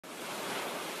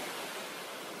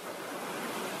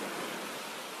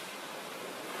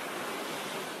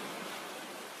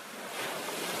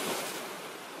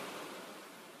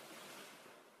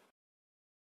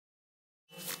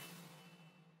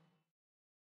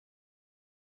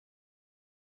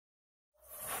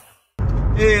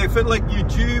Hey, Fiddlick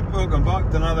YouTube, welcome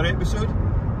back to another episode.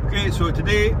 Okay, so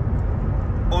today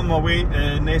on my way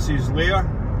to Nessies Lair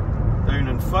down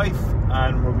in Fife,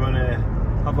 and we're going to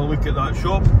have a look at that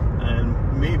shop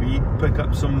and maybe pick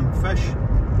up some fish,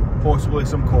 possibly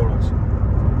some corals.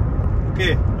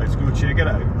 Okay, let's go check it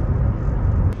out.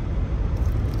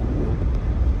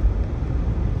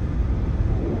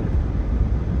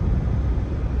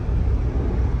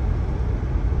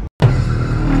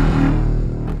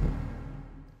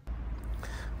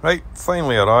 Right,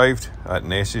 finally arrived at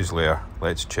Nessies Lair.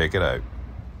 Let's check it out.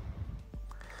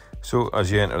 So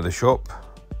as you enter the shop,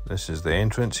 this is the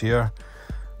entrance here.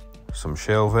 Some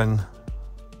shelving,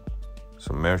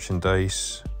 some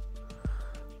merchandise.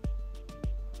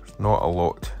 There's not a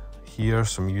lot here,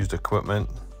 some used equipment,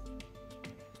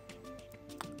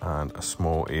 and a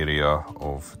small area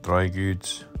of dry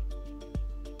goods.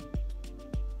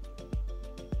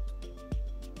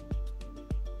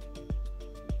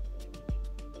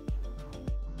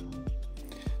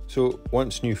 So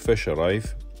once new fish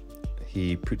arrive,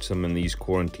 he puts them in these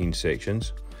quarantine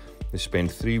sections. They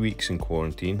spend 3 weeks in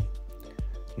quarantine.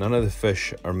 None of the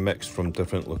fish are mixed from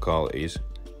different localities,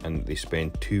 and they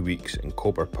spend 2 weeks in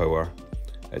copper power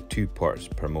at 2 parts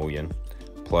per million,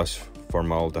 plus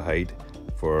formaldehyde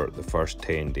for the first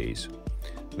 10 days.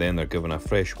 Then they're given a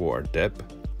freshwater dip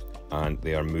and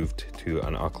they are moved to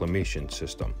an acclimation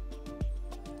system,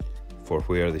 for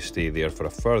where they stay there for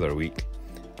a further week.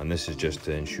 And this is just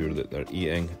to ensure that they're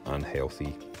eating and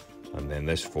healthy. And then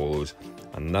this follows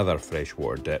another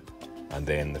freshwater dip, and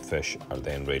then the fish are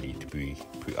then ready to be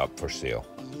put up for sale.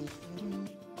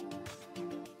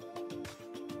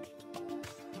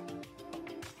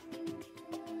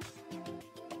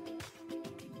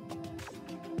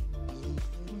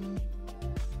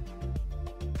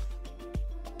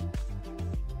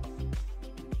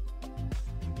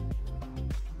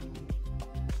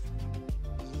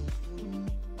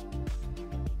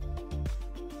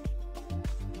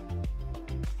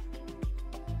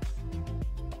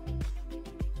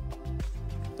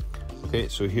 Okay,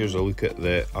 so here's a look at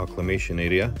the acclimation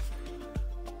area.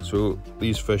 So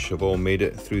these fish have all made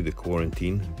it through the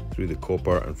quarantine, through the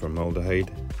copper and formaldehyde,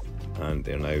 and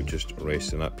they're now just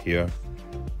resting up here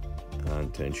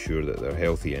and to ensure that they're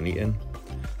healthy and eating.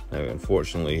 Now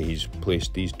unfortunately he's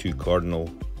placed these 2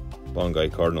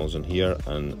 Dalgety cardinals in here,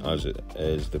 and as it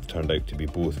is, they've turned out to be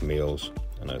both males,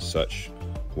 and as such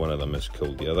one of them has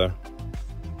killed the other.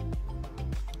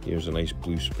 Here's a nice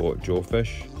blue spot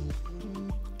jawfish.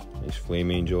 Nice flame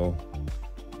angel,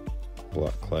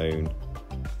 black clown,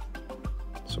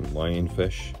 some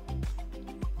lionfish.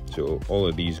 So all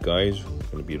of these guys are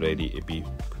going to be ready to be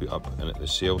put up in the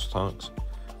sales tanks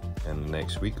in the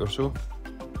next week or so.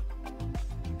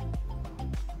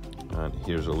 And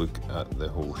here's a look at the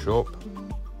whole shop.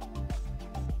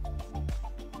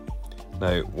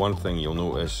 Now one thing you'll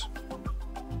notice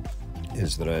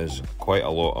is there is quite a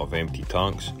lot of empty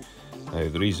tanks. Now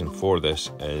the reason for this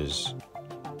is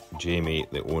Jamie,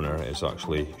 the owner, is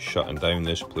actually shutting down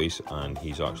this place, and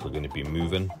he's actually going to be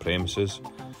moving premises.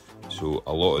 So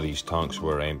a lot of these tanks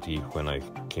were empty when I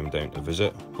came down to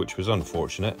visit, which was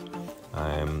unfortunate,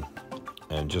 and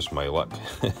just my luck.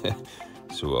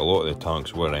 So a lot of the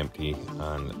tanks were empty,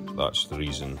 and that's the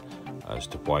reason as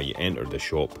to why you entered the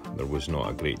shop. There was not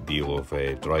a great deal of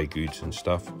dry goods and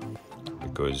stuff,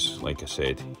 because like I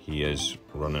said, he is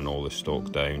running all the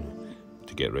stock down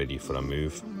to get ready for a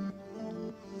move.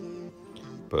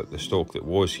 But the stock that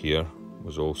was here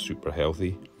was all super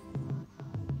healthy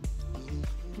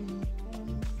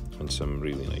and some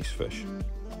really nice fish.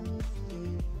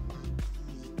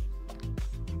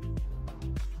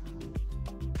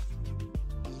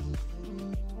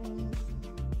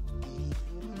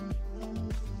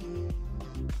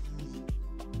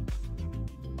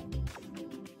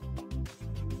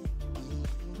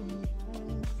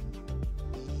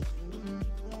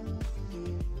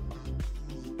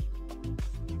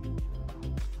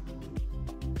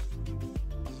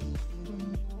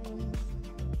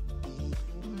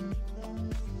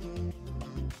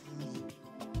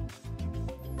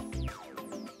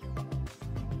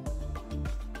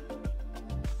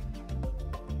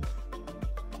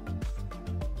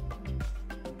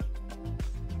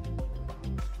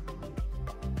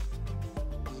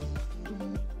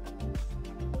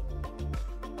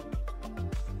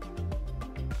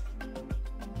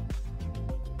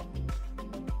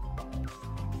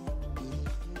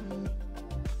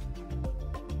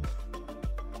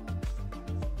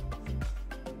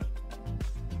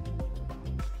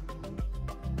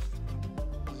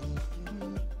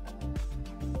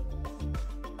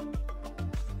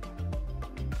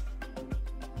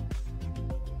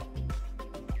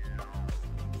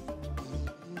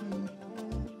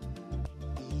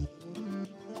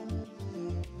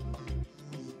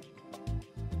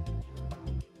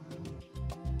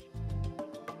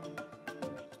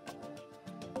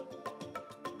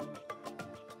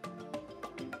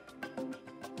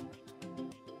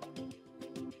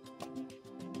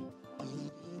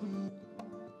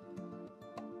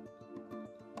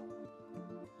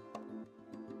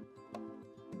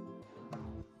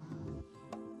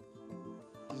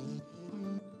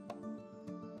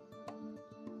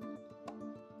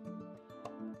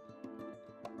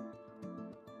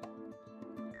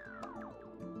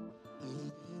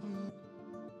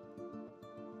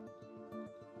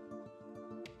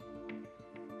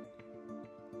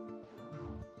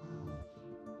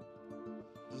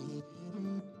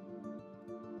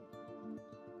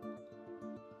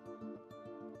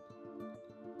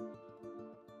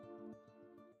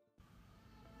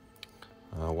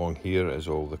 Along here is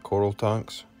all the coral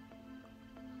tanks.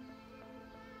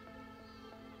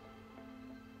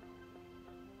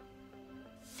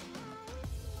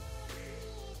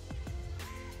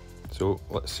 So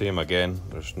let's see them again.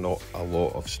 There's not a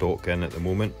lot of stock in at the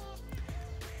moment,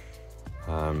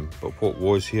 but what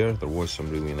was here, there was some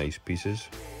really nice pieces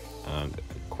and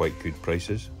quite good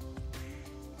prices.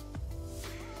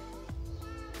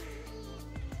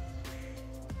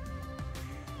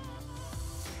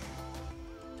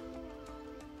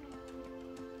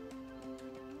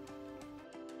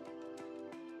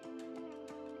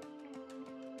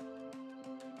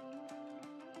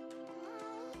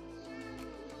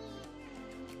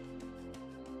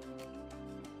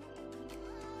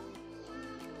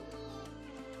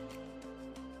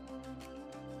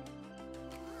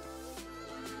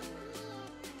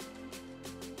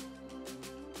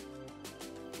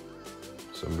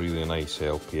 Some really nice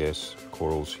LPS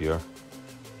corals here.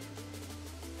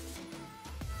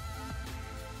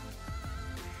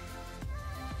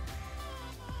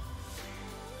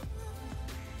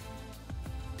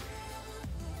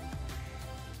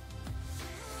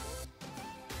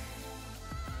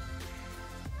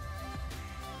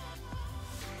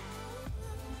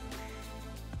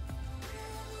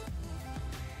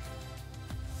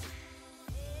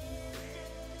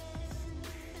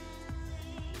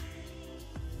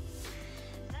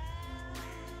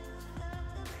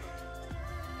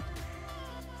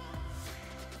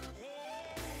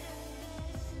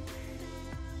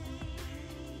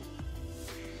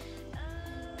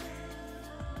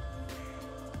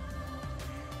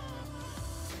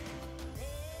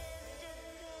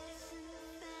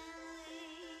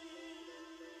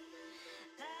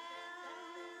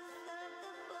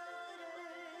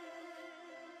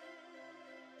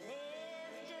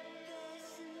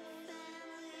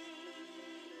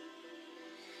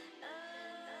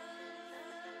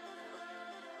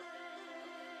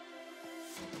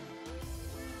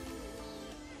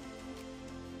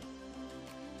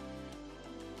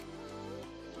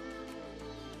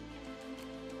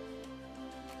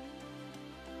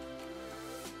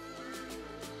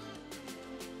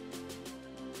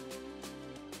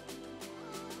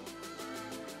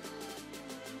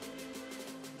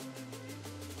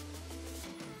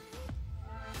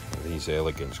 These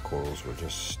elegance corals were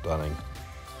just stunning.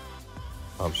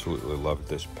 Absolutely loved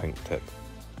this pink tip.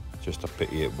 Just a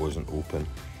pity it wasn't open,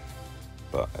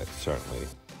 but it certainly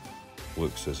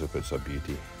looks as if it's a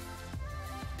beauty.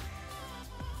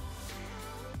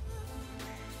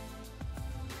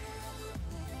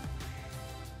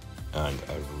 And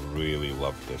I really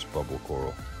loved this bubble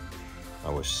coral. I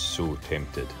was so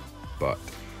tempted, but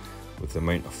with the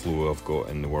amount of flow I've got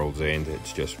in the World's End, it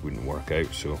just wouldn't work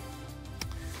out, so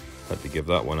had to give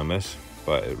that one a miss,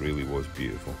 but it really was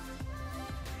beautiful.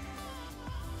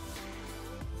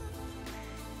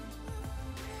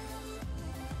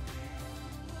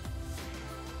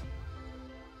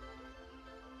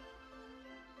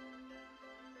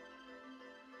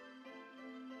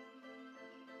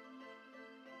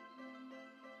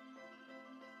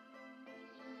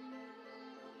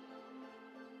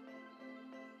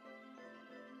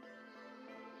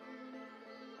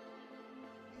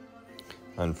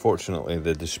 Unfortunately,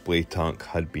 the display tank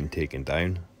had been taken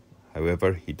down.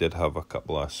 However, he did have a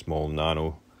couple of small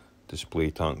nano display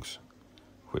tanks,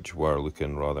 which were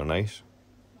looking rather nice.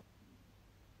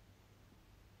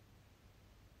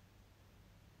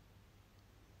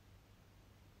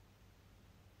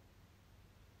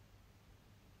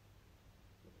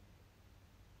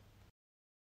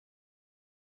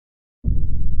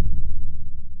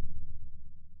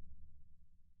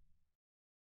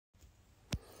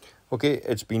 Okay,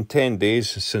 it's been 10 days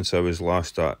since I was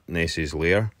last at Nessies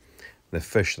Lair. The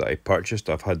fish that I purchased,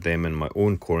 I've had them in my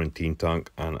own quarantine tank,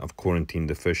 and I've quarantined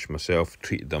the fish myself,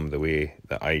 treated them the way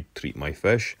that I treat my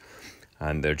fish,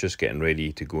 and they're just getting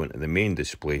ready to go into the main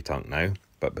display tank now.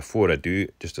 But before I do,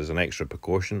 just as an extra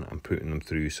precaution, I'm putting them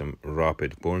through some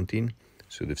rapid quarantine.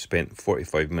 So they've spent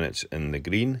 45 minutes in the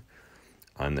green,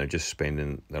 and they're just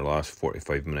spending their last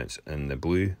 45 minutes in the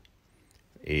blue,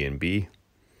 A and B.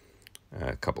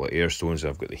 A couple of air stones.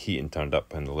 I've got the heating turned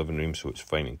up in the living room so it's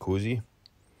fine and cosy.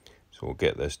 So we'll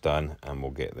get this done and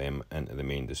we'll get them into the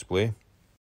main display.